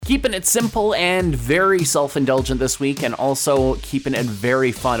Keeping it simple and very self-indulgent this week, and also keeping it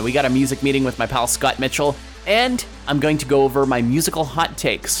very fun. We got a music meeting with my pal Scott Mitchell, and I'm going to go over my musical hot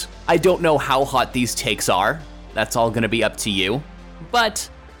takes. I don't know how hot these takes are. That's all going to be up to you. But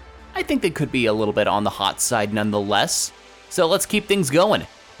I think they could be a little bit on the hot side nonetheless. So let's keep things going.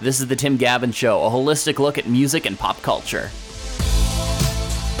 This is the Tim Gavin Show, a holistic look at music and pop culture.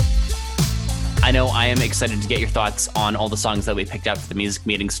 I know I am excited to get your thoughts on all the songs that we picked out for the music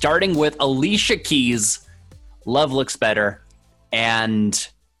meeting, starting with Alicia Keys, Love Looks Better. And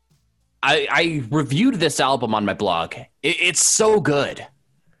I reviewed this album on my blog. It's so good.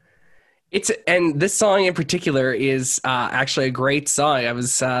 And this song in particular is actually a great song. I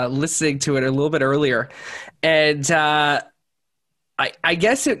was listening to it a little bit earlier, and I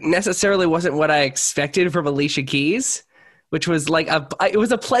guess it necessarily wasn't what I expected from Alicia Keys, which was like it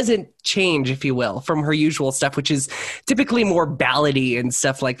was a pleasant change, if you will, from her usual stuff, which is typically more ballady and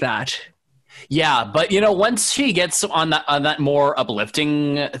stuff like that. Yeah, but once she gets on that more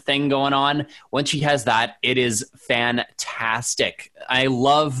uplifting thing going on, once she has that, it is fantastic. I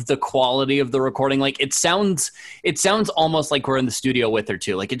love the quality of the recording. Like it sounds almost like we're in the studio with her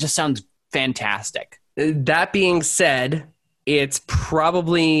too. Like it just sounds fantastic. That being said, it's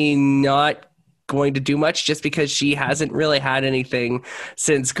probably not going to do much just because she hasn't really had anything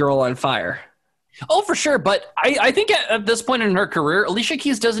since Girl on Fire. Oh, for sure. But I think at this point in her career, Alicia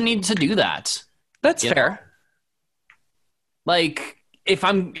Keys doesn't need to do that. That's fair. Like if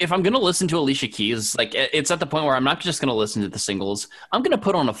I'm going to listen to Alicia Keys, like it's at the point where I'm not just going to listen to the singles. I'm going to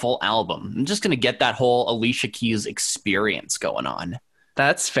put on a full album. I'm just going to get that whole Alicia Keys experience going on.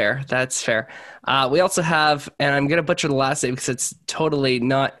 That's fair. We also have, and I'm going to butcher the last name because it's totally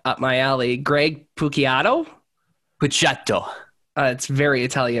not up my alley, Greg Puciato? Puciato. It's very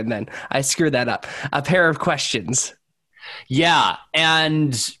Italian then. I screwed that up. A Pair of Questions. Yeah,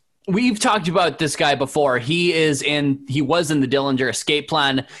 and we've talked about this guy before. He was in the Dillinger Escape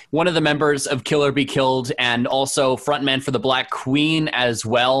Plan, one of the members of Kill or Be Killed, and also frontman for the Black Queen as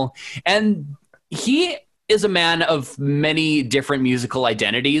well. And he is a man of many different musical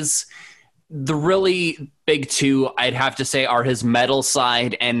identities. The really big two, I'd have to say, are his metal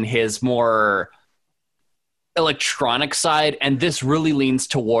side and his more electronic side, and this really leans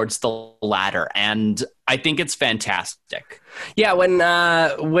towards the latter, and I think it's fantastic. Yeah,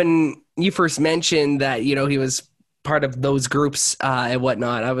 when you first mentioned that, he was part of those groups and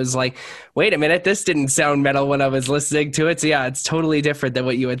whatnot, I was like, wait a minute, this didn't sound metal when I was listening to it. So yeah, it's totally different than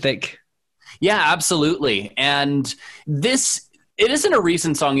what you would think. Yeah, absolutely. And it isn't a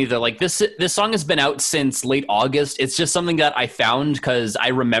recent song either. Like this song has been out since late August. It's just something that I found because I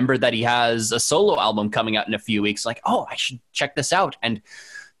remembered that he has a solo album coming out in a few weeks. Like, oh, I should check this out. And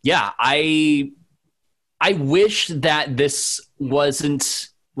yeah, I wish that this wasn't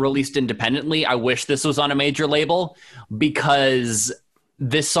released independently. I wish this was on a major label because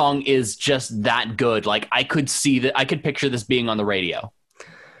this song is just that good. Like I could picture this being on the radio.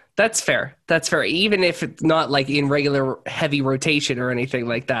 That's fair. Even if it's not like in regular heavy rotation or anything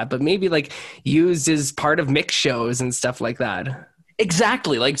like that, but maybe like used as part of mix shows and stuff like that.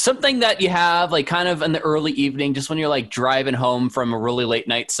 Exactly. Like something that you have like kind of in the early evening, just when you're like driving home from a really late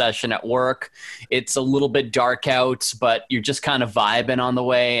night session at work. It's a little bit dark out, but you're just kind of vibing on the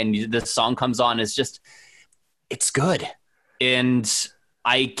way. And the song comes on. It's good. And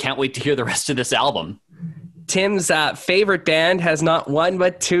I can't wait to hear the rest of this album. Tim's favorite band has not one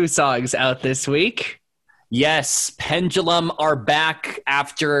but two songs out this week. Yes, Pendulum are back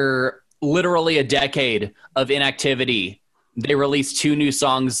after literally a decade of inactivity. They released 2 new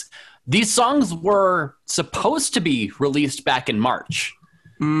songs. These songs were supposed to be released back in March,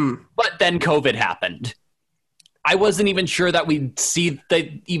 but then COVID happened. I wasn't even sure that we'd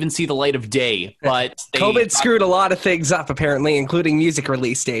even see the light of day, but COVID screwed a lot of things up, apparently, including music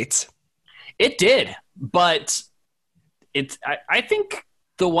release dates. It did, but I think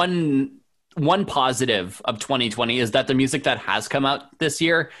the one positive of 2020 is that the music that has come out this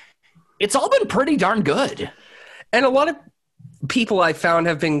year, it's all been pretty darn good. And a lot of people I found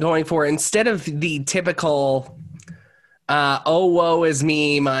have been going for, instead of the typical, oh, woe is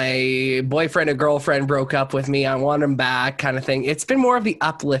me, my boyfriend or girlfriend broke up with me, I want him back kind of thing. It's been more of the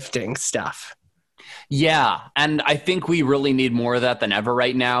uplifting stuff. Yeah, and I think we really need more of that than ever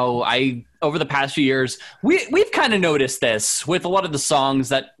right now. Over the past few years, we've kind of noticed this with a lot of the songs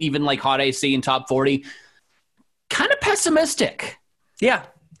that even like Hot AC and Top 40, kind of pessimistic. Yeah,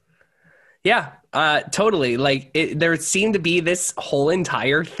 totally. Like there seemed to be this whole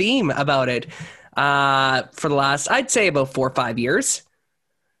entire theme about it for the last, I'd say about 4 or 5 years.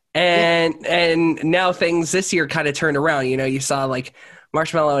 And now things this year kind of turned around. You saw like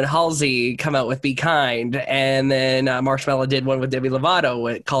Marshmello and Halsey come out with Be Kind, and then Marshmello did one with Demi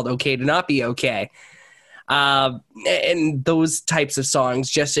Lovato called Okay to Not Be Okay. And those types of songs,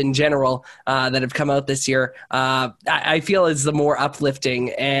 just in general, that have come out this year, I feel is the more uplifting,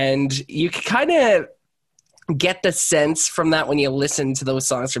 and you can kind of get the sense from that when you listen to those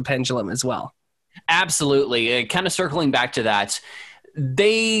songs from Pendulum as well. Absolutely. Kind of circling back to that,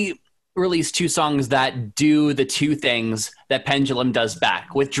 they released two songs that do the two things that Pendulum does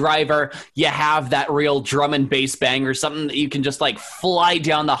back. With Driver, you have that real drum and bass banger, something that you can just like fly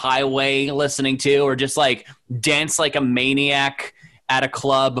down the highway listening to, or just like dance like a maniac at a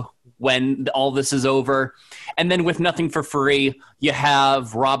club when all this is over. And then with Nothing for Free, you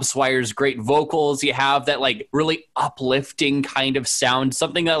have Rob Swire's great vocals. You have that like really uplifting kind of sound,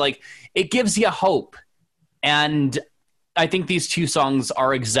 something that like it gives you hope. And I think these two songs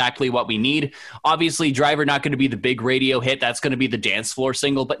are exactly what we need. Obviously, Driver not going to be the big radio hit. That's going to be the dance floor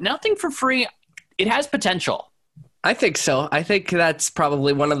single. But Nothing for Free, it has potential. I think so. I think that's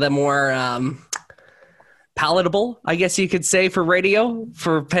probably one of the more palatable, I guess you could say, for radio,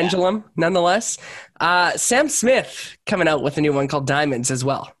 for Pendulum, nonetheless. Sam Smith coming out with a new one called Diamonds as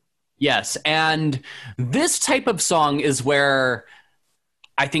well. Yes, and this type of song is where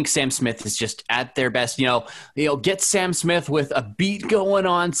I think Sam Smith is just at their best. You know, get Sam Smith with a beat going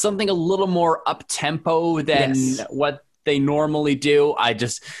on, something a little more up-tempo than what they normally do.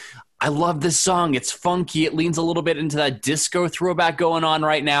 I love this song. It's funky. It leans a little bit into that disco throwback going on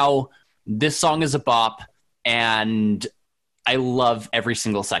right now. This song is a bop, and I love every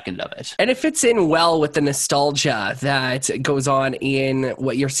single second of it. And it fits in well with the nostalgia that goes on in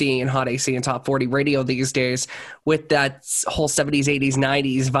what you're seeing in Hot AC and Top 40 radio these days, with that whole 70s, 80s,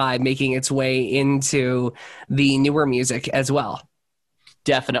 90s vibe making its way into the newer music as well.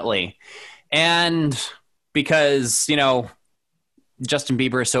 Definitely. And because, you know, Justin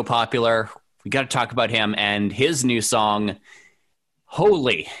Bieber is so popular, we got to talk about him and his new song,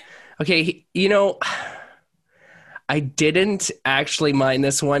 Holy. Okay, you know, I didn't actually mind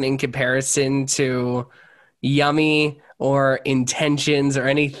this one in comparison to Yummy or Intentions or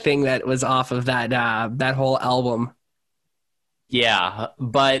anything that was off of that whole album. Yeah,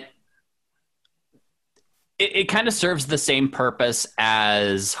 but it kind of serves the same purpose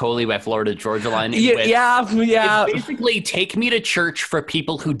as Holy by Florida Georgia Line. Yeah. It's basically take me to church for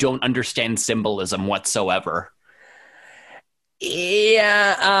people who don't understand symbolism whatsoever.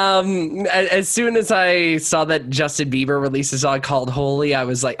 Yeah, as soon as I saw that Justin Bieber released a song called Holy, I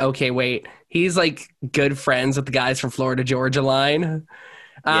was like, okay, wait, he's like good friends with the guys from Florida Georgia Line.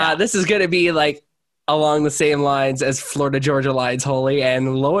 This is going to be like along the same lines as Florida Georgia Line's Holy,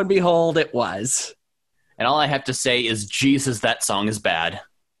 and lo and behold, it was. And all I have to say is, Jesus, that song is bad.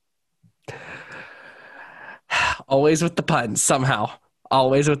 Always with the puns, somehow.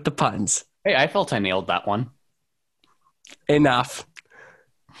 Always with the puns. Hey, I felt I nailed that one. Enough.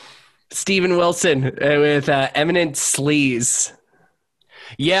 Steven Wilson with Eminent Sleaze.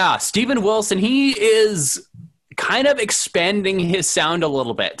 Yeah, Steven Wilson, he is kind of expanding his sound a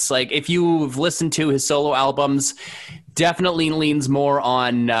little bit. It's like if you've listened to his solo albums, definitely leans more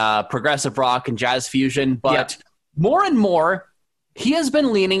on progressive rock and jazz fusion, but more and more, he has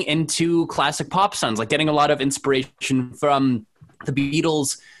been leaning into classic pop sounds, like getting a lot of inspiration from the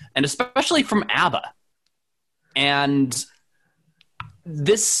Beatles and especially from ABBA. And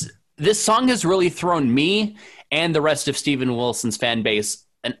this song has really thrown me and the rest of Steven Wilson's fan base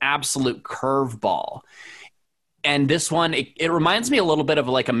an absolute curveball. And this one, it reminds me a little bit of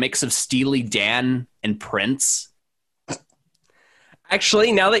like a mix of Steely Dan and Prince.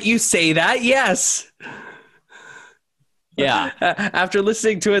 Actually, now that you say that, yes. Yeah. After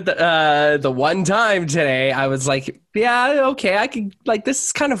listening to it the one time today, I was like, yeah, okay, I could, like, this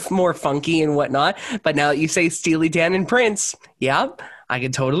is kind of more funky and whatnot. But now that you say Steely Dan and Prince, yeah, I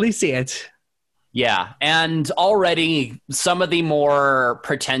can totally see it. Yeah, and already some of the more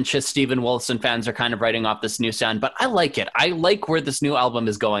pretentious Steven Wilson fans are kind of writing off this new sound, but I like it. I like where this new album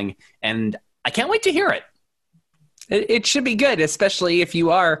is going, and I can't wait to hear it. It should be good, especially if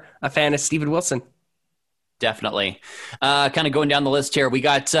you are a fan of Steven Wilson. Definitely. Kind of going down the list here, we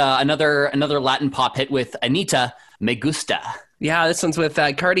got another Latin pop hit with Anita, Me Gusta. Yeah, this one's with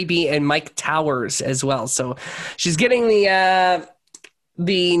Cardi B and Mike Towers as well. So she's getting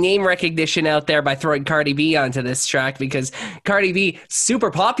the name recognition out there by throwing Cardi B onto this track, because Cardi B,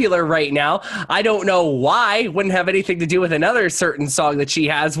 super popular right now. I don't know why. Wouldn't have anything to do with another certain song that she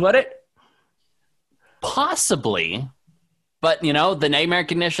has, would it? Possibly. But, you know, the name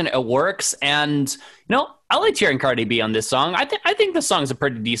recognition, it works. And, you know, I liked hearing Cardi B on this song. I think the song's a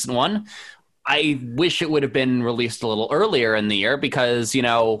pretty decent one. I wish it would have been released a little earlier in the year because, you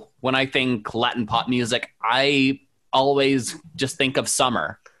know, when I think Latin pop music, I always just think of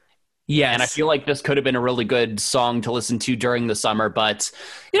summer. Yes. And I feel like this could have been a really good song to listen to during the summer, but,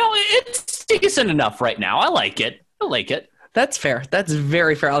 you know, it's decent enough right now. I like it. That's fair. That's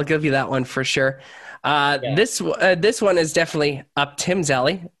very fair. I'll give you that one for sure. Yeah. This one is definitely up Tim's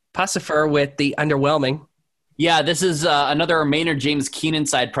alley. Pacifier with the Underwhelming. Yeah, this is another Maynard James Keenan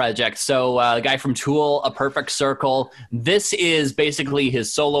side project. So a guy from Tool, A Perfect Circle. This is basically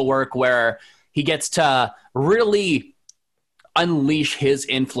his solo work where he gets to really unleash his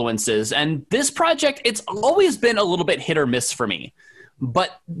influences. And this project, it's always been a little bit hit or miss for me.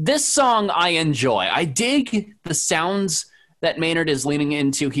 But this song I enjoy. I dig the sounds that Maynard is leaning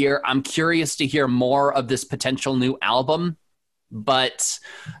into here. I'm curious to hear more of this potential new album. But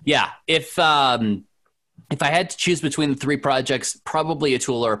yeah, if I had to choose between the three projects, probably a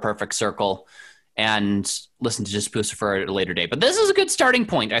Tool or A Perfect Circle, and listen to just Pucifer at a later date. But this is a good starting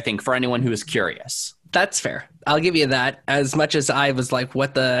point, I think, for anyone who is curious. That's fair. I'll give you that. As much as I was like,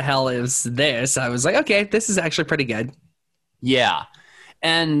 what the hell is this? I was like, okay, this is actually pretty good. Yeah.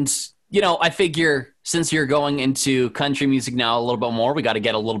 And, you know, I figure since you're going into country music now a little bit more, we got to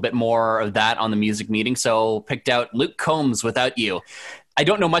get a little bit more of that on the music meeting. So picked out Luke Combs, Without You. I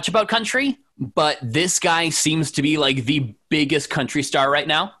don't know much about country, but this guy seems to be like the biggest country star right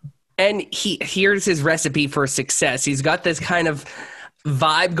now. And here's his recipe for success. He's got this kind of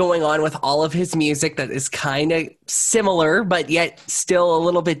vibe going on with all of his music that is kind of similar, but yet still a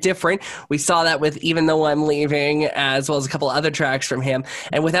little bit different. We saw that with Even Though I'm Leaving, as well as a couple other tracks from him.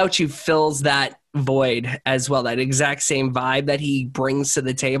 And Without You fills that void as well, that exact same vibe that he brings to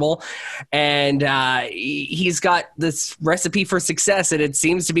the table. And he's got this recipe for success, and it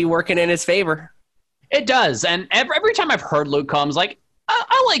seems to be working in his favor. It does. And every time I've heard Luke Combs, like,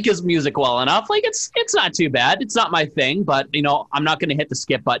 I like his music well enough. Like, it's not too bad. It's not my thing, but, you know, I'm not going to hit the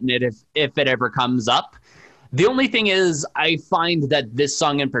skip button if it ever comes up. The only thing is I find that this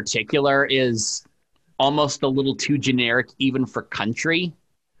song in particular is almost a little too generic even for country.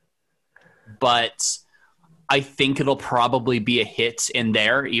 But I think it'll probably be a hit in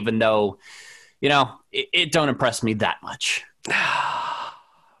there, even though, you know, it don't impress me that much.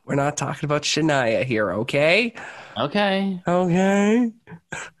 We're not talking about Shania here, okay? Okay.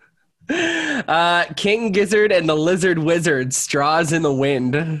 King Gizzard and the Lizard Wizard, Straws in the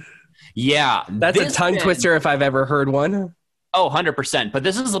Wind. Yeah. That's a tongue twister if I've ever heard one. Oh, 100%. But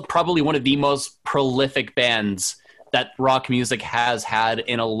this is probably one of the most prolific bands that rock music has had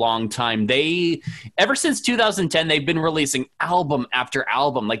in a long time. Ever since 2010, they've been releasing album after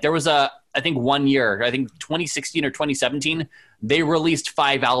album. Like there was I think 1 year, I think 2016 or 2017, they released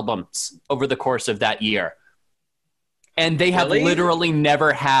 5 albums over the course of that year. And they have literally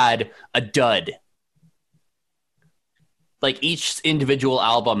never had a dud. Like each individual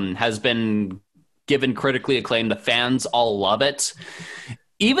album has been given critically acclaim. The fans all love it.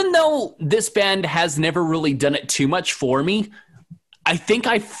 Even though this band has never really done it too much for me, I think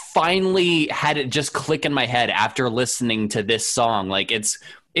I finally had it just click in my head after listening to this song. Like it's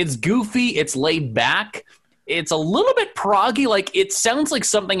goofy, it's laid back, it's a little bit proggy. Like it sounds like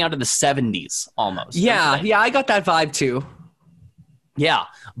something out of the 70s almost. Yeah, I got that vibe too. Yeah,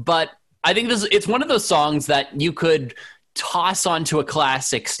 but I think it's one of those songs that you could toss onto a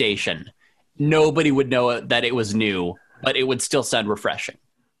classic station. Nobody would know that it was new, but it would still sound refreshing.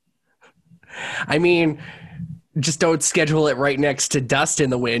 I mean, just don't schedule it right next to Dust in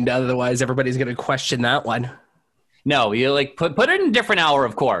the Wind, otherwise everybody's going to question that one. No, you like put it in a different hour,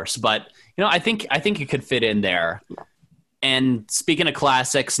 of course, but you know, I think it could fit in there. And speaking of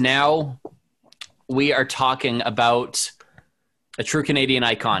classics, now we are talking about a true Canadian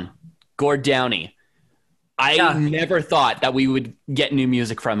icon, Gord Downie. I never thought that we would get new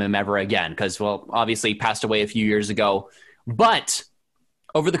music from him ever again because, well, obviously he passed away a few years ago. But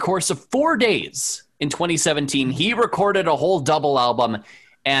over the course of 4 days in 2017, he recorded a whole double album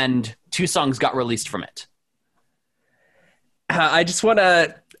and 2 songs got released from it. I just want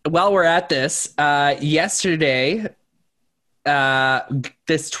to, while we're at this, yesterday,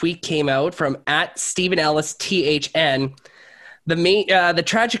 this tweet came out from @StephenEllisTHN. The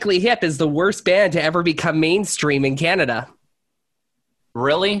Tragically Hip is the worst band to ever become mainstream in Canada.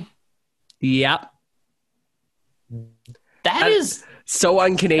 Really? Yep. That is so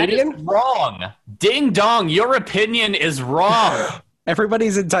un-Canadian. That is wrong. Ding dong, your opinion is wrong.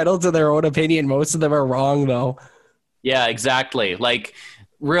 Everybody's entitled to their own opinion. Most of them are wrong, though. Yeah, exactly. Like,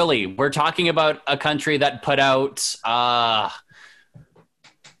 really, we're talking about a country that put out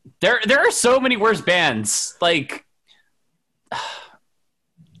there are so many worse bands. Like,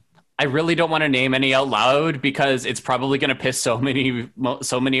 I really don't want to name any out loud because it's probably going to piss so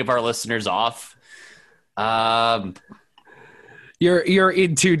many of our listeners off. You're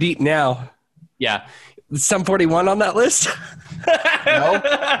in too deep now. Yeah. Sum 41 on that list? No.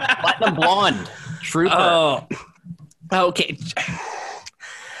 Platinum Blonde. Trooper. Oh, okay.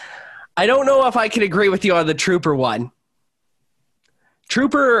 I don't know if I can agree with you on the Trooper one.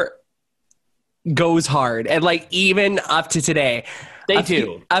 Trooper goes hard, and like even up to today. They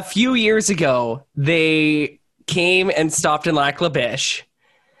do. A few years ago, they came and stopped in Lac La Biche,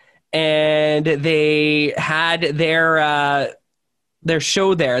 and they had their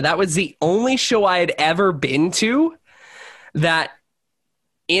show there. That was the only show I had ever been to that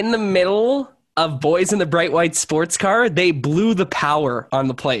in the middle of Boys in the Bright White Sports Car, they blew the power on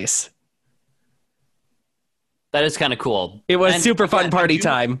the place. That is kind of cool. It was super fun party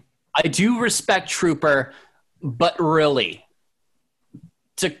time. I do respect Trooper, but really,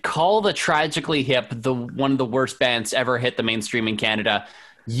 to call the Tragically Hip one of the worst bands to ever hit the mainstream in Canada,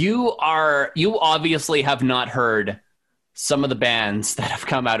 you obviously have not heard some of the bands that have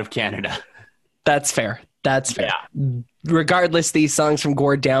come out of Canada. That's fair. That's fair. Yeah. Regardless, these songs from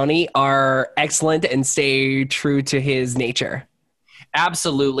Gord Downie are excellent and stay true to his nature.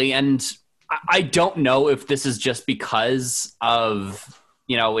 Absolutely. And I don't know if this is just because of,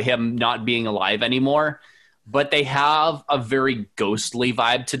 him not being alive anymore, but they have a very ghostly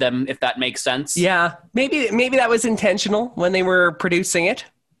vibe to them, if that makes sense. Yeah. Maybe that was intentional when they were producing it.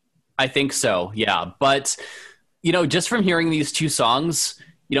 I think so. Yeah. But, just from hearing these two songs,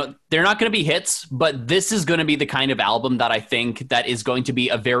 they're not going to be hits, but this is going to be the kind of album that I think that is going to be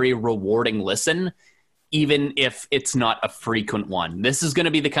a very rewarding listen, even if it's not a frequent one. This is going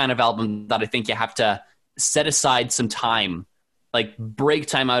to be the kind of album that I think you have to set aside some time, like break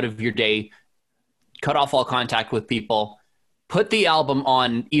time out of your day, cut off all contact with people, put the album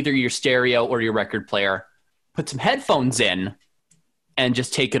on either your stereo or your record player, put some headphones in, and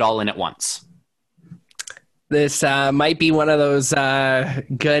just take it all in at once. This might be one of those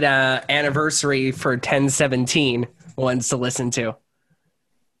good anniversary for 1017 ones to listen to.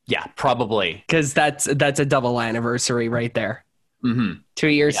 Yeah, probably. Because that's a double anniversary right there. Mm-hmm. 2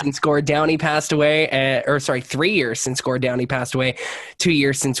 years since Gord Downie passed away. 3 years since Gord Downie passed away. 2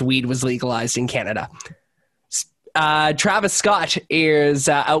 years since weed was legalized in Canada. Travis Scott is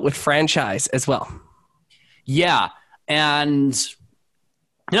out with Franchise as well. Yeah, and...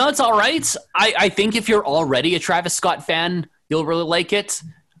 it's all right. I think if you're already a Travis Scott fan, you'll really like it.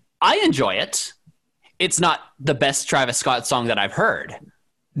 I enjoy it. It's not the best Travis Scott song that I've heard.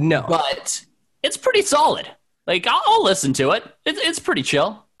 No. But it's pretty solid. Like, I'll listen to it. It's pretty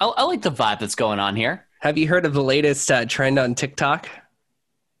chill. I like the vibe that's going on here. Have you heard of the latest trend on TikTok?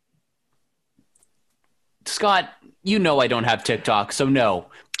 Scott, I don't have TikTok, so no.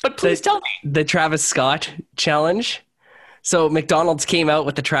 But please tell me. The Travis Scott challenge. So McDonald's came out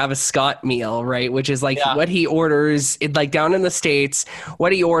with the Travis Scott meal, right? Which is what he orders, down in the States,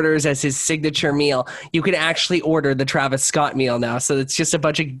 what he orders as his signature meal. You can actually order the Travis Scott meal now. So it's just a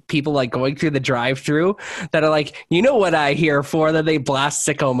bunch of people going through the drive-thru that are like, what I hear for, that they blast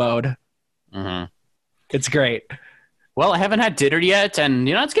sicko mode. Mm-hmm. It's great. Well, I haven't had dinner yet, and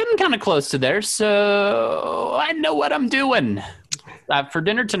it's getting kind of close to there, so I know what I'm doing. For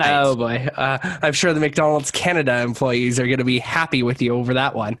dinner tonight. Oh boy. I'm sure the McDonald's Canada employees are going to be happy with you over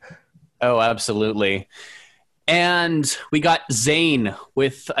that one. Oh, absolutely. And we got Zayn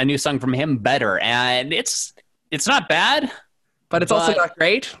with a new song from him, Better. And it's not bad. But it's also not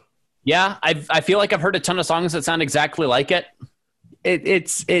great. Yeah, I feel like I've heard a ton of songs that sound exactly like it.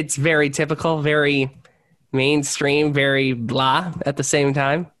 It's very typical, very mainstream, very blah at the same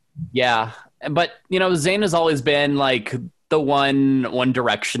time. Yeah. But, Zayn has always been the one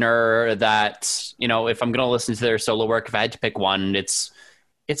directioner that, if I'm going to listen to their solo work, if I had to pick one, it's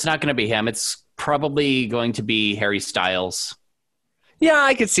not going to be him. It's probably going to be Harry Styles. Yeah,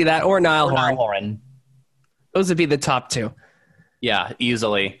 I could see that. Or Niall Horan. Those would be the top two. Yeah,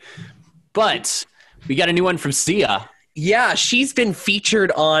 easily. But we got a new one from Sia. Yeah, she's been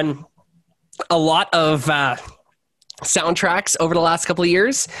featured on a lot of soundtracks over the last couple of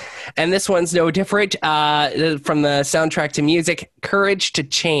years, and this one's no different. From the soundtrack to music, Courage to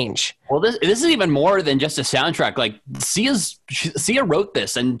Change. Well, this is even more than just a soundtrack. Sia wrote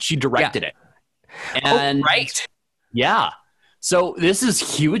this and she directed it. And right. Yeah. So this is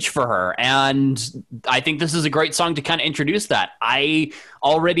huge for her, and I think this is a great song to kind of introduce that. I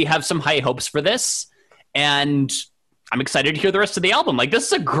already have some high hopes for this, and I'm excited to hear the rest of the album. This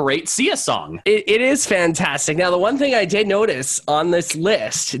is a great Sia song. It is fantastic. Now, the one thing I did notice on this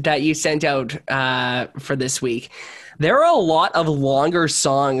list that you sent out for this week, There are a lot of longer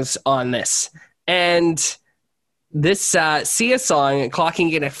songs on this. And this Sia song,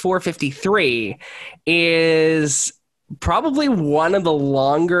 clocking in at 4:53, is probably one of the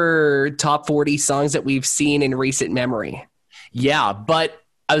longer top 40 songs that we've seen in recent memory. Yeah, but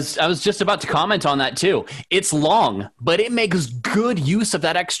I was just about to comment on that too. It's long, but it makes good use of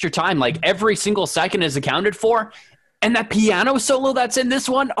that extra time. Like every single second is accounted for. And that piano solo that's in this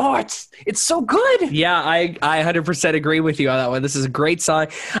one, oh, it's so good. Yeah, I 100% agree with you on that one. This is a great song.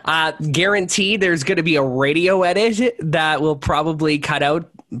 Guaranteed there's going to be a radio edit that will probably cut out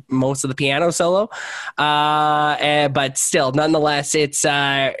most of the piano solo. But still, nonetheless, it's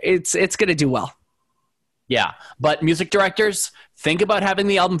going to do well. Yeah, but music directors, think about having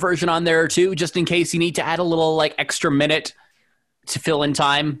the album version on there too, just in case you need to add a little like extra minute to fill in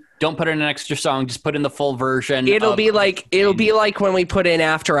time. Don't put in an extra song, just put in the full version. It'll be like when we put in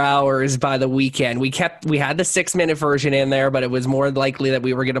After Hours by The Weeknd. We had the 6-minute version in there, but it was more likely that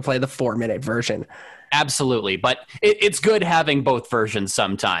we were going to play the 4-minute version. Absolutely, but it's good having both versions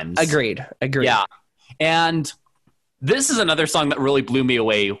sometimes. Agreed. Yeah, and this is another song that really blew me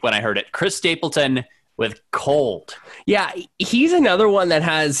away when I heard it. Chris Stapleton with Cold. Yeah, he's another one that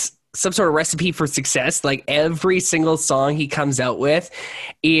has some sort of recipe for success. Like every single song he comes out with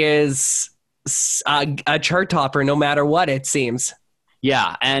is a chart topper no matter what, it seems.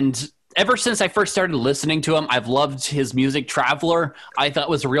 Yeah, and ever since I first started listening to him, I've loved his music. Traveler, I thought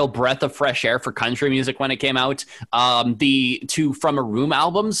was a real breath of fresh air for country music when it came out. The two From a Room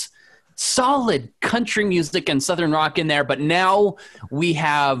albums, solid country music and southern rock in there, but now we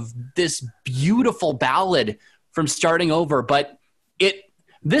have this beautiful ballad from Starting Over. But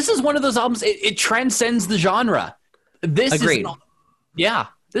this is one of those albums, it transcends the genre. Agreed.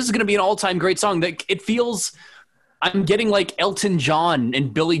 This is going to be an all-time great song. That it feels, I'm getting like Elton John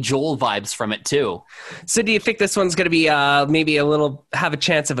and Billy Joel vibes from it too. So do you think this one's going to be maybe have a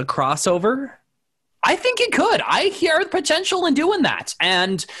chance of a crossover? I think it could. I hear the potential in doing that.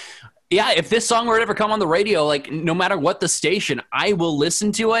 And yeah, if this song were to ever come on the radio, like no matter what the station, I will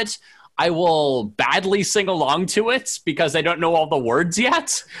listen to it. I will badly sing along to it because I don't know all the words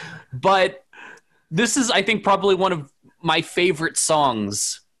yet. But this is, I think, probably one of my favorite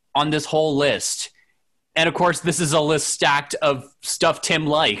songs on this whole list. And of course, this is a list stacked of stuff Tim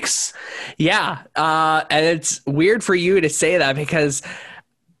likes. Yeah. And it's weird for you to say that because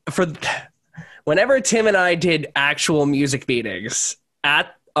whenever Tim and I did actual music meetings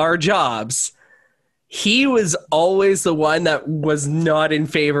at our jobs, he was always the one that was not in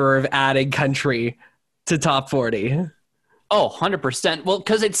favor of adding country to top 40. Oh, 100%. Well,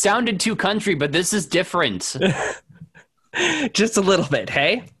 because it sounded too country, but this is different. Just a little bit,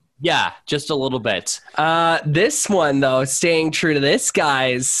 hey? Yeah, just a little bit. This one, though, staying true to this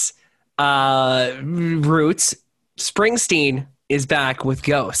guy's roots, Springsteen is back with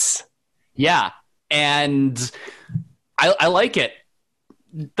Ghosts. Yeah, and I like it.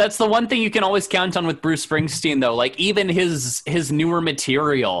 That's the one thing you can always count on with Bruce Springsteen, though. Like, even his newer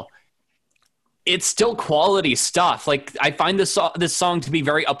material, it's still quality stuff. Like, I find this song to be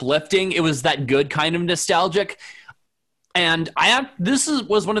very uplifting. It was that good kind of nostalgic. And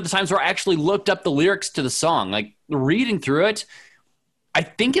was one of the times where I actually looked up the lyrics to the song. Like, reading through it, I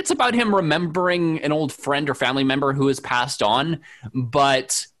think it's about him remembering an old friend or family member who has passed on,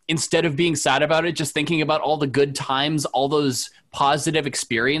 but instead of being sad about it, just thinking about all the good times, all those positive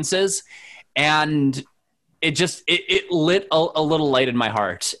experiences. And it lit a little light in my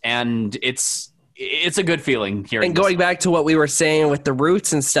heart. And it's a good feeling hearing. And going back to what we were saying with the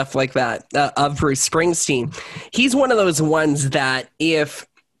roots and stuff like that of Bruce Springsteen, he's one of those ones that if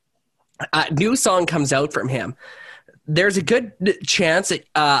a new song comes out from him, there's a good chance that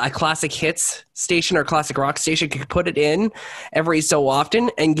a classic hits station or classic rock station could put it in every so often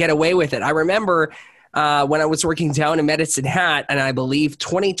and get away with it. I remember when I was working down in Medicine Hat, and I believe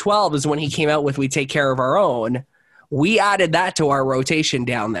 2012 is when he came out with We Take Care of Our Own. We added that to our rotation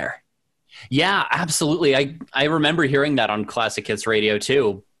down there. Yeah, absolutely. I remember hearing that on Classic Hits Radio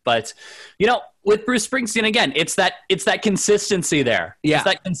too. But, with Bruce Springsteen, again, it's that consistency there. Yeah. It's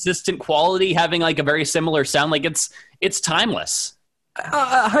that consistent quality, having like a very similar sound. Like it's timeless.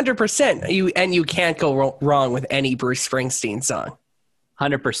 100%. You can't go wrong with any Bruce Springsteen song.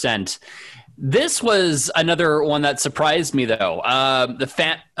 100%. This was another one that surprised me, though. The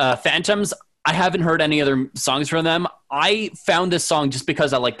Phantoms, I haven't heard any other songs from them. I found this song just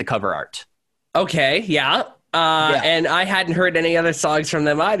because I like the cover art. Okay, yeah. And I hadn't heard any other songs from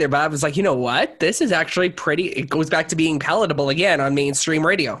them either, but I was like, you know what? This is actually it goes back to being palatable again on mainstream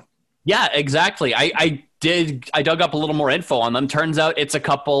radio. Yeah, exactly. I dug up a little more info on them. Turns out it's a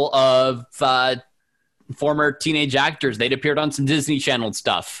couple of former teenage actors. They'd appeared on some Disney Channel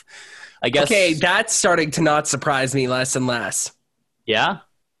stuff. I guess. Okay, that's starting to not surprise me less and less. Yeah?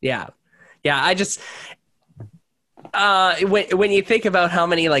 Yeah. I just when you think about how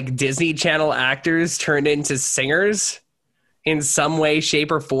many like Disney Channel actors turned into singers in some way,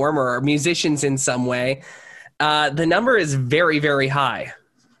 shape, or form, or musicians in some way, the number is very, very high.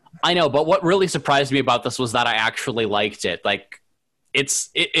 I know, but what really surprised me about this was that I actually liked it. Like,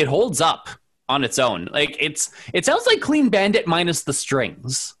 it holds up on its own. Like, it sounds like Clean Bandit minus the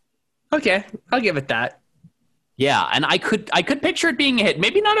strings. Okay, I'll give it that. Yeah, and I could picture it being a hit.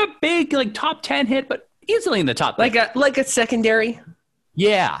 Maybe not a big like top 10 hit, but easily in the top 10. Like a secondary.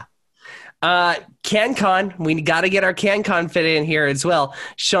 Yeah. CanCon, we got to get our CanCon fit in here as well.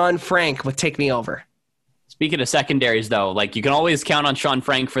 Sean Frank with Take Me Over. Speaking of secondaries, though, like you can always count on Sean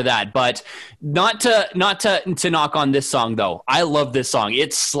Frank for that, but not to knock on this song though. I love this song.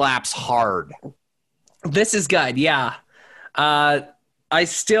 It slaps hard. This is good, yeah. I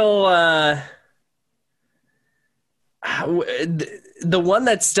still the one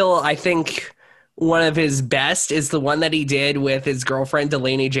that's still I think one of his best is the one that he did with his girlfriend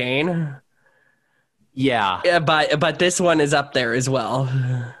Delaney Jane. Yeah, but this one is up there as well.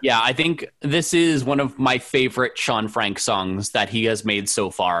 Yeah, I think this is one of my favorite Sean Frank songs that he has made so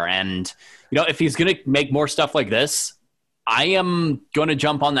far. And, you know, if he's going to make more stuff like this, I am going to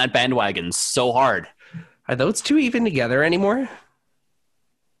jump on that bandwagon so hard. Are those two even together anymore?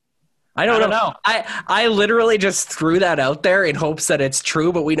 I don't know. I literally just threw that out there in hopes that it's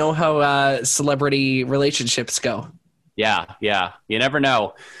true, but we know how celebrity relationships go. Yeah. You never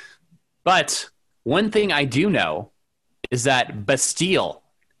know. But one thing I do know is that Bastille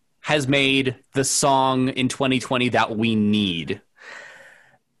has made the song in 2020 that we need.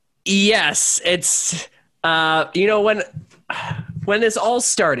 Yes, it's when this all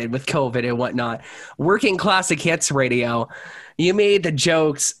started with COVID and whatnot, working classic hits radio, you made the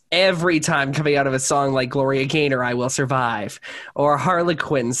jokes every time coming out of a song like Gloria Gaynor, I Will Survive, or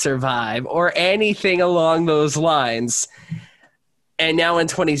Harlequin Survive, or anything along those lines. And now in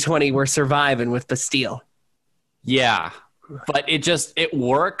 2020, we're surviving with Bastille. Yeah, but it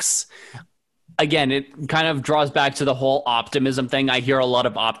works. Again, it kind of draws back to the whole optimism thing. I hear a lot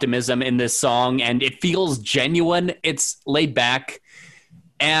of optimism in this song, and it feels genuine. It's laid back.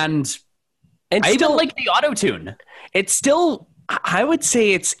 And I even like the auto-tune. It's still, I would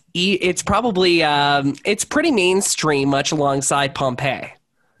say it's probably, it's pretty mainstream, much alongside Pompeii.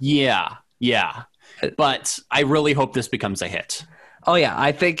 Yeah. But I really hope this becomes a hit. Oh yeah,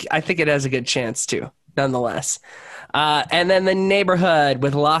 I think it has a good chance too, nonetheless. And then The Neighborhood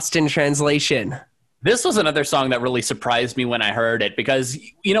with Lost in Translation. This was another song that really surprised me when I heard it because,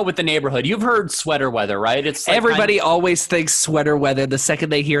 you know, with The Neighborhood, you've heard Sweater Weather, right? It's like everybody always thinks Sweater Weather the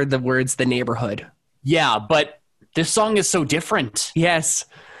second they hear the words The Neighborhood. Yeah, but this song is so different. Yes.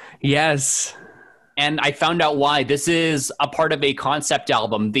 And I found out why. This is a part of a concept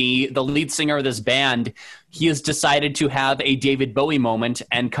album. The lead singer of this band, he has decided to have a David Bowie moment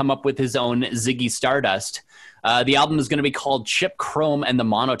and come up with his own Ziggy Stardust. The album is going to be called Chip Chrome and the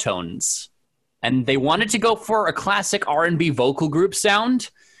Monotones. And they wanted to go for a classic R&B vocal group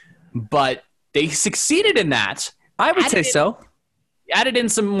sound, but they succeeded in that. I would say so. Added in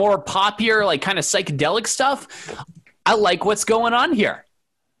some more poppier, like kind of psychedelic stuff. I like what's going on here.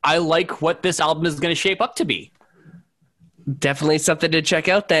 I like what this album is going to shape up to be. Definitely something to check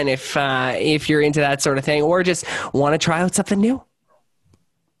out then if you're into that sort of thing or just want to try out something new.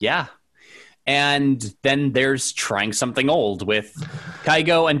 Yeah. And then there's Trying Something Old with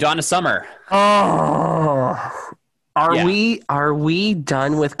Kygo and Donna Summer. Oh, are we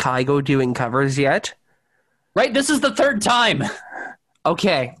done with Kygo doing covers yet? Right. This is the third time.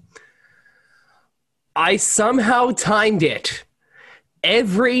 Okay. I somehow timed it.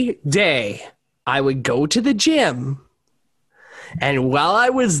 Every day I would go to the gym, and while I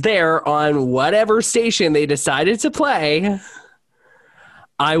was there on whatever station they decided to play,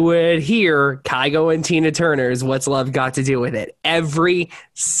 I would hear Kygo and Tina Turner's What's Love Got to Do With It every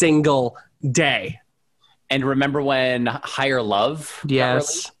single day. And remember when Higher Love?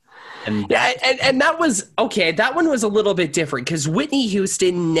 Yes. And that was, okay, that one was a little bit different because Whitney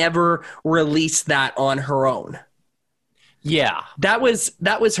Houston never released that on her own. Yeah. That was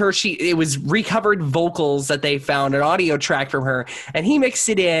her. It was recovered vocals that they found, an audio track from her, and he mixed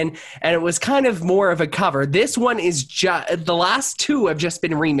it in, and it was kind of more of a cover. This one is just, the last two have just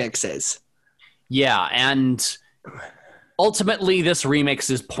been remixes. Yeah, and ultimately this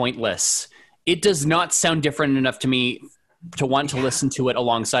remix is pointless. It does not sound different enough to me to want to listen to it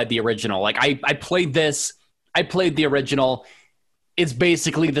alongside the original. Like I played this, I played the original. it's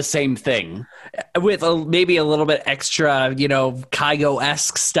basically the same thing. With maybe a little bit extra,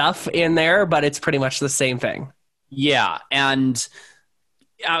 Kygo-esque stuff in there, but it's pretty much the same thing. Yeah, and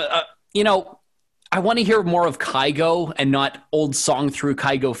I want to hear more of Kygo and not old song through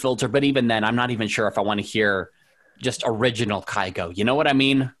Kygo filter, but even then, I'm not even sure if I want to hear just original Kygo. You know what I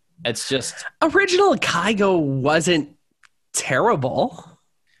mean? It's just... Original Kygo wasn't terrible.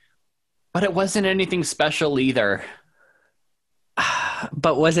 But it wasn't anything special either.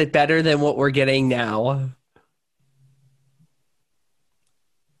 But was it better than what we're getting now?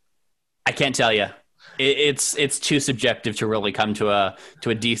 I can't tell you. It's too subjective to really come to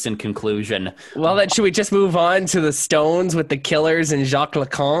a decent conclusion. Well, then should we just move on to the Stones with the Killers and Jacques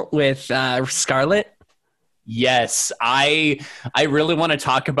Leconte with Scarlet? Yes, I really want to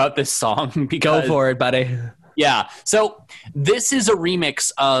talk about this song because... Go for it, buddy. Yeah, so this is a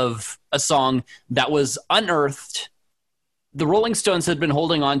remix of a song that was unearthed. The Rolling Stones had been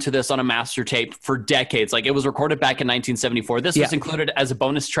holding on to this on a master tape for decades. Like, it was recorded back in 1974. This was included as a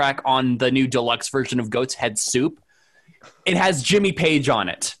bonus track on the new deluxe version of Goat's Head Soup. It has Jimmy Page on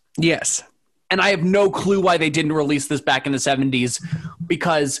it. Yes. And I have no clue why they didn't release this back in the 70s,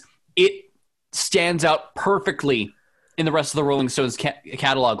 because it stands out perfectly in the rest of the Rolling Stones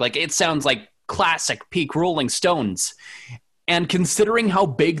catalog. Like, it sounds like classic peak Rolling Stones. And considering how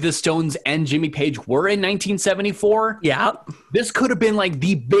big the Stones and Jimmy Page were in 1974, this could have been like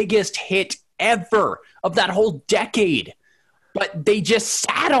the biggest hit ever of that whole decade. But they just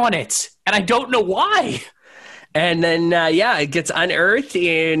sat on it, and I don't know why. And then, it gets unearthed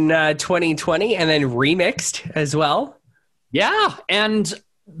in 2020 and then remixed as well. Yeah, and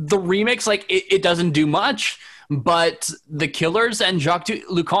the remix, like, it doesn't do much. But the Killers and Jacques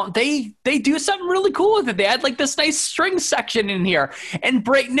Leconte, they do something really cool with it. They add like this nice string section in here and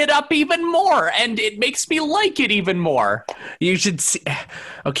brighten it up even more. And it makes me like it even more. You should see.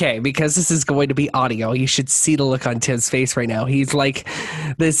 Okay, because this is going to be audio, you should see the look on Tim's face right now. He's like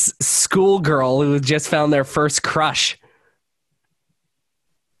this schoolgirl who just found their first crush.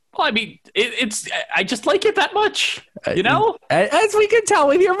 Well, I mean, I just like it that much, you know? As we can tell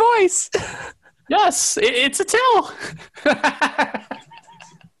with your voice. Yes, it's a tell. But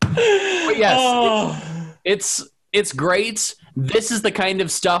yes, it's great. This is the kind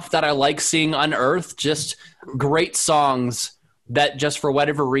of stuff that I like seeing unearthed. Just great songs that just for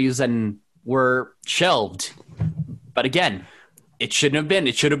whatever reason were shelved. But again, it shouldn't have been.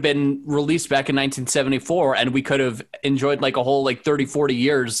 It should have been released back in 1974, and we could have enjoyed like a whole 30, 40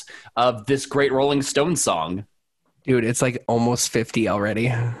 years of this great Rolling Stones song. Dude, it's like almost 50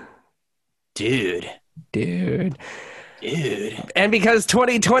 already. Dude. And because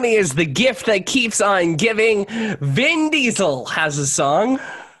 2020 is the gift that keeps on giving, Vin Diesel has a song.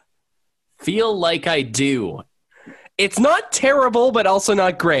 Feel Like I Do. It's not terrible, but also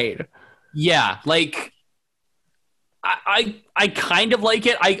not great. Yeah, like, I kind of like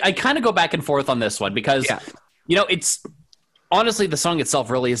it. I kind of go back and forth on this one because, it's honestly, the song itself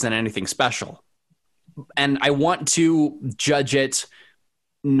really isn't anything special. And I want to judge it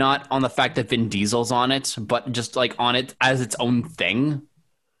not on the fact that Vin Diesel's on it, but just like on it as its own thing.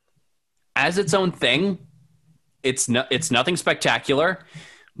 As its own thing, it's nothing spectacular,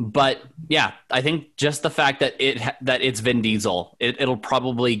 but yeah, I think just the fact that it's Vin Diesel, it'll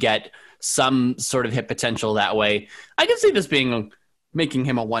probably get some sort of hit potential that way. I can see this making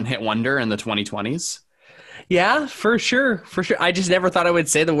him a one-hit wonder in the 2020s. Yeah, for sure. I just never thought I would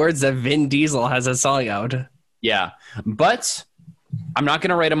say the words that Vin Diesel has a song out. Yeah, but I'm not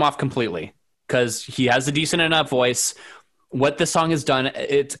going to write him off completely because he has a decent enough voice. What the song has done,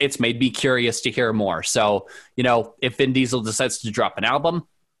 it's made me curious to hear more. So, if Vin Diesel decides to drop an album,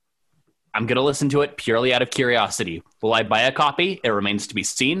 I'm going to listen to it purely out of curiosity. Will I buy a copy? It remains to be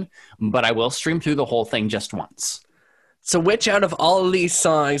seen, but I will stream through the whole thing just once. So which out of all of these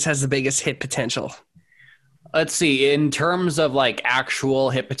songs has the biggest hit potential? Let's see. In terms of like actual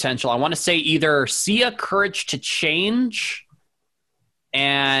hit potential, I want to say either Sia, Courage to Change,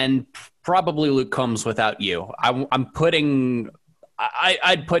 and probably Luke Combs Without You. I'd put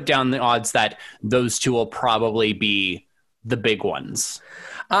down the odds that those two will probably be the big ones.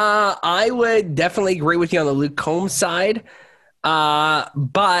 I would definitely agree with you on the Luke Combs side.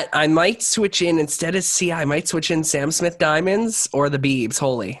 But I might switch in instead of Sia, I might switch in Sam Smith Diamonds or the Biebs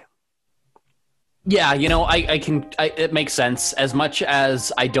Holy. Yeah, it makes sense. As much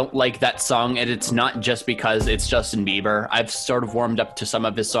as I don't like that song, and it's not just because it's Justin Bieber, I've sort of warmed up to some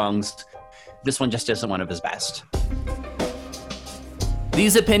of his songs. This one just isn't one of his best.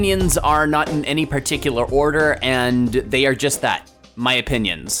 These opinions are not in any particular order, and they are just that, my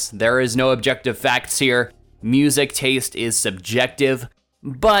opinions. There is no objective facts here. Music taste is subjective,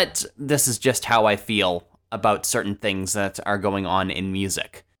 but this is just how I feel about certain things that are going on in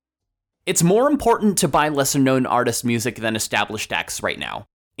music. It's more important to buy lesser-known artist music than established acts right now.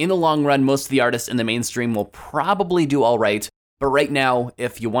 In the long run, most of the artists in the mainstream will probably do all right, but right now,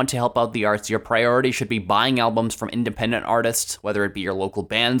 if you want to help out the arts, your priority should be buying albums from independent artists, whether it be your local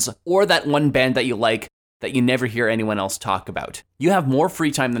bands, or that one band that you like that you never hear anyone else talk about. You have more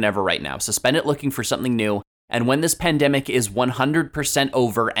free time than ever right now, so spend it looking for something new, and when this pandemic is 100%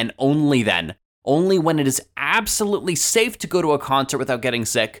 over, and only then, only when it is absolutely safe to go to a concert without getting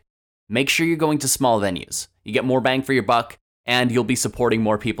sick, make sure you're going to small venues. You get more bang for your buck, and you'll be supporting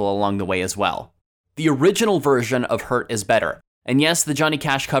more people along the way as well. The original version of Hurt is better. And yes, the Johnny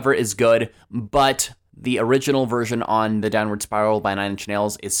Cash cover is good, but the original version on The Downward Spiral by Nine Inch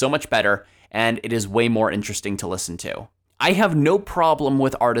Nails is so much better, and it is way more interesting to listen to. I have no problem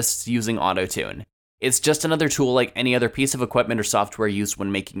with artists using autotune. It's just another tool like any other piece of equipment or software used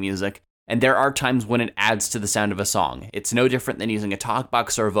when making music, and there are times when it adds to the sound of a song. It's no different than using a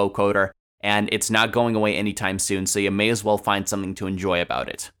talkbox or a vocoder, and it's not going away anytime soon, so you may as well find something to enjoy about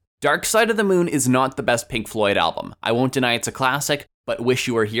it. Dark Side of the Moon is not the best Pink Floyd album. I won't deny it's a classic, but Wish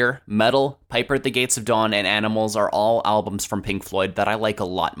You Were Here, Metal, Piper at the Gates of Dawn, and Animals are all albums from Pink Floyd that I like a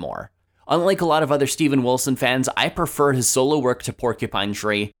lot more. Unlike a lot of other Steven Wilson fans, I prefer his solo work to Porcupine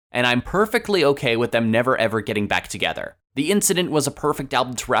Tree, and I'm perfectly okay with them never ever getting back together. The Incident was a perfect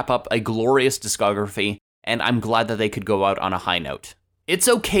album to wrap up a glorious discography, and I'm glad that they could go out on a high note. It's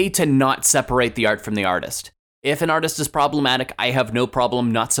okay to not separate the art from the artist. If an artist is problematic, I have no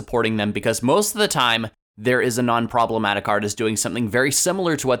problem not supporting them because most of the time, there is a non-problematic artist doing something very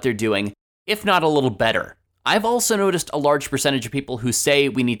similar to what they're doing, if not a little better. I've also noticed a large percentage of people who say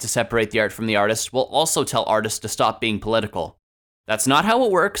we need to separate the art from the artist will also tell artists to stop being political. That's not how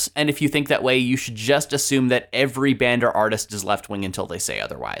it works, and if you think that way, you should just assume that every band or artist is left-wing until they say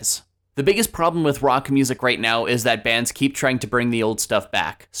otherwise. The biggest problem with rock music right now is that bands keep trying to bring the old stuff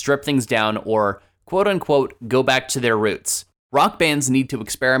back, strip things down, or quote-unquote, go back to their roots. Rock bands need to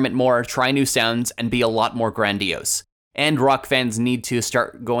experiment more, try new sounds, and be a lot more grandiose. And rock fans need to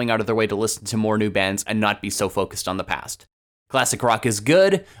start going out of their way to listen to more new bands and not be so focused on the past. Classic rock is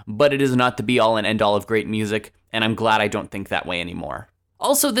good, but it is not the be-all and end-all of great music, and I'm glad I don't think that way anymore.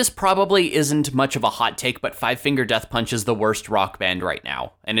 Also, this probably isn't much of a hot take, but Five Finger Death Punch is the worst rock band right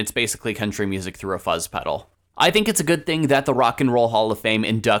now, and it's basically country music through a fuzz pedal. I think it's a good thing that the Rock and Roll Hall of Fame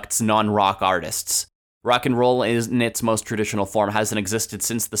inducts non-rock artists. Rock and roll in its most traditional form hasn't existed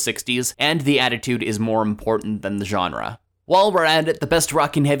since the 60s, and the attitude is more important than the genre. While we're at it, the best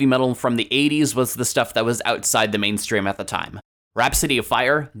rock and heavy metal from the 80s was the stuff that was outside the mainstream at the time. Rhapsody of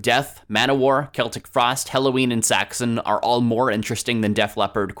Fire, Death, Manowar, Celtic Frost, Helloween, and Saxon are all more interesting than Def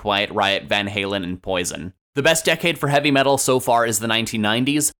Leppard, Quiet Riot, Van Halen, and Poison. The best decade for heavy metal so far is the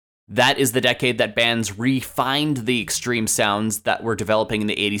 1990s. That is the decade that bands refined the extreme sounds that were developing in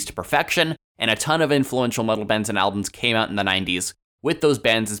the 80s to perfection, and a ton of influential metal bands and albums came out in the 90s, with those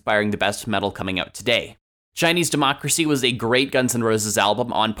bands inspiring the best metal coming out today. Chinese Democracy was a great Guns N' Roses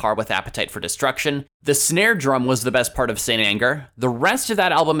album on par with Appetite for Destruction. The snare drum was the best part of Saint Anger. The rest of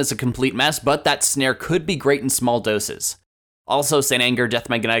that album is a complete mess, but that snare could be great in small doses. Also, Saint Anger, Death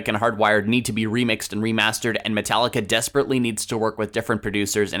Magnetic, and Hardwired need to be remixed and remastered, and Metallica desperately needs to work with different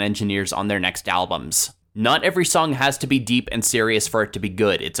producers and engineers on their next albums. Not every song has to be deep and serious for it to be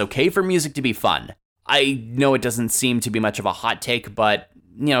good. It's okay for music to be fun. I know it doesn't seem to be much of a hot take, but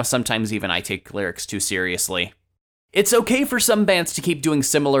sometimes even I take lyrics too seriously. It's okay for some bands to keep doing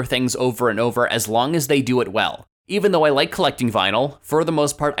similar things over and over as long as they do it well. Even though I like collecting vinyl, for the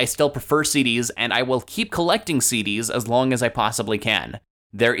most part I still prefer CDs, and I will keep collecting CDs as long as I possibly can.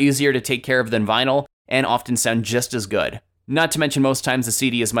 They're easier to take care of than vinyl, and often sound just as good. Not to mention most times the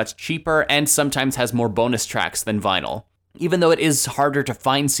CD is much cheaper, and sometimes has more bonus tracks than vinyl. Even though it is harder to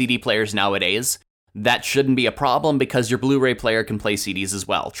find CD players nowadays, that shouldn't be a problem because your Blu-ray player can play CDs as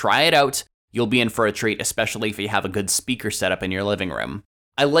well. Try it out, you'll be in for a treat, especially if you have a good speaker setup in your living room.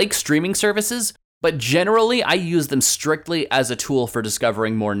 I like streaming services, but generally I use them strictly as a tool for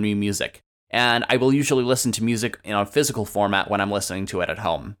discovering more new music, and I will usually listen to music in a physical format when I'm listening to it at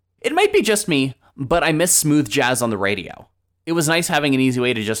home. It might be just me, but I miss smooth jazz on the radio. It was nice having an easy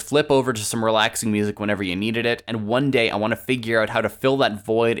way to just flip over to some relaxing music whenever you needed it, and one day I want to figure out how to fill that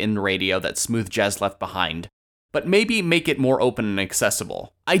void in the radio that smooth jazz left behind, but maybe make it more open and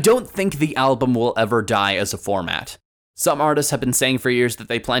accessible. I don't think the album will ever die as a format. Some artists have been saying for years that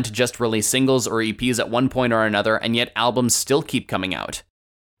they plan to just release singles or EPs at one point or another, and yet albums still keep coming out.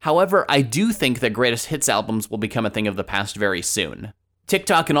 However, I do think that greatest hits albums will become a thing of the past very soon.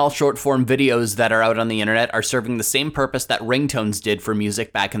 TikTok and all short-form videos that are out on the internet are serving the same purpose that ringtones did for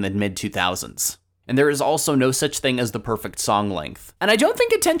music back in the mid-2000s. And there is also no such thing as the perfect song length. And I don't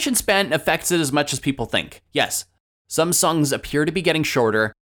think attention span affects it as much as people think. Yes, some songs appear to be getting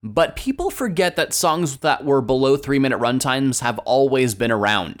shorter, but people forget that songs that were below 3-minute runtimes have always been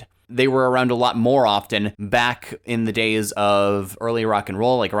around. They were around a lot more often back in the days of early rock and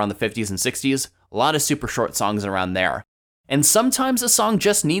roll, like around the 50s and 60s. A lot of super short songs around there. And sometimes a song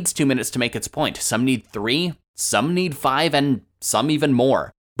just needs 2 minutes to make its point. Some need 3, some need 5, and some even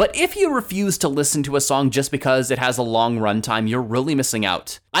more. But if you refuse to listen to a song just because it has a long runtime, you're really missing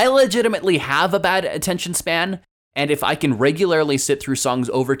out. I legitimately have a bad attention span, and if I can regularly sit through songs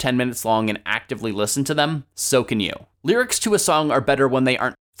over 10 minutes long and actively listen to them, so can you. Lyrics to a song are better when they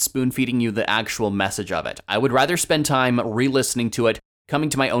aren't spoon-feeding you the actual message of it. I would rather spend time re-listening to it, coming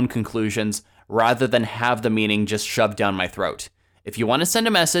to my own conclusions, rather than have the meaning just shoved down my throat. If you want to send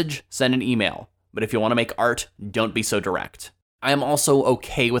a message, send an email. But if you want to make art, don't be so direct. I am also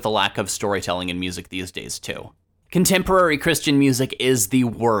okay with a lack of storytelling in music these days, too. Contemporary Christian music is the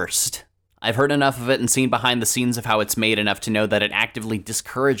worst. I've heard enough of it and seen behind the scenes of how it's made enough to know that it actively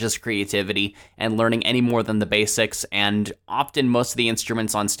discourages creativity and learning any more than the basics, and often most of the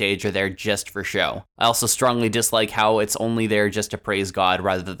instruments on stage are there just for show. I also strongly dislike how it's only there just to praise God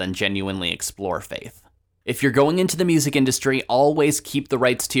rather than genuinely explore faith. If you're going into the music industry, always keep the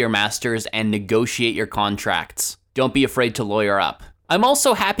rights to your masters and negotiate your contracts. Don't be afraid to lawyer up. I'm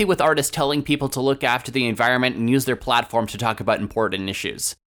also happy with artists telling people to look after the environment and use their platform to talk about important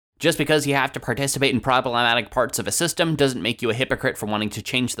issues. Just because you have to participate in problematic parts of a system doesn't make you a hypocrite for wanting to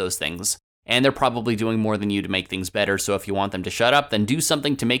change those things. And they're probably doing more than you to make things better, so if you want them to shut up, then do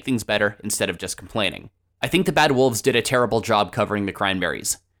something to make things better instead of just complaining. I think the Bad Wolves did a terrible job covering the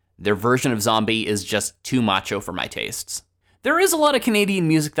Cranberries. Their version of Zombie is just too macho for my tastes. There is a lot of Canadian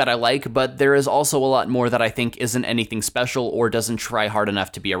music that I like, but there is also a lot more that I think isn't anything special or doesn't try hard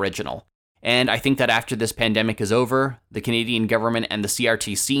enough to be original. And I think that after this pandemic is over, the Canadian government and the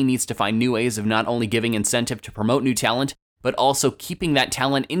CRTC needs to find new ways of not only giving incentive to promote new talent, but also keeping that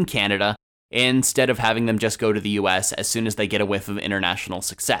talent in Canada instead of having them just go to the US as soon as they get a whiff of international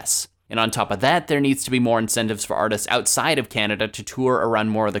success. And on top of that, there needs to be more incentives for artists outside of Canada to tour around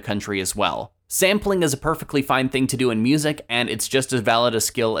more of the country as well. Sampling is a perfectly fine thing to do in music, and it's just as valid a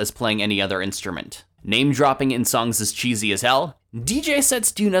skill as playing any other instrument. Name dropping in songs is cheesy as hell. DJ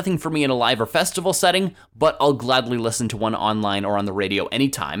sets do nothing for me in a live or festival setting, but I'll gladly listen to one online or on the radio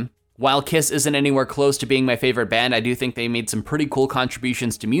anytime. While Kiss isn't anywhere close to being my favorite band, I do think they made some pretty cool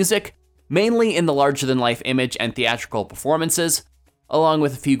contributions to music, mainly in the larger-than-life image and theatrical performances, along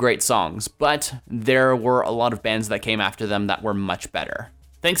with a few great songs, but there were a lot of bands that came after them that were much better.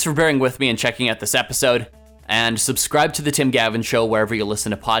 Thanks for bearing with me and checking out this episode, and subscribe to The Tim Gavin Show wherever you listen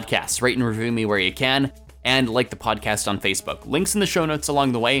to podcasts. Rate and review me where you can, and like the podcast on Facebook. Links in the show notes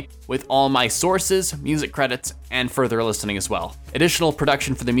along the way with all my sources, music credits, and further listening as well. Additional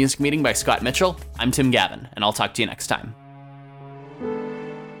production for The Music Meeting by Scott Mitchell. I'm Tim Gavin, and I'll talk to you next time.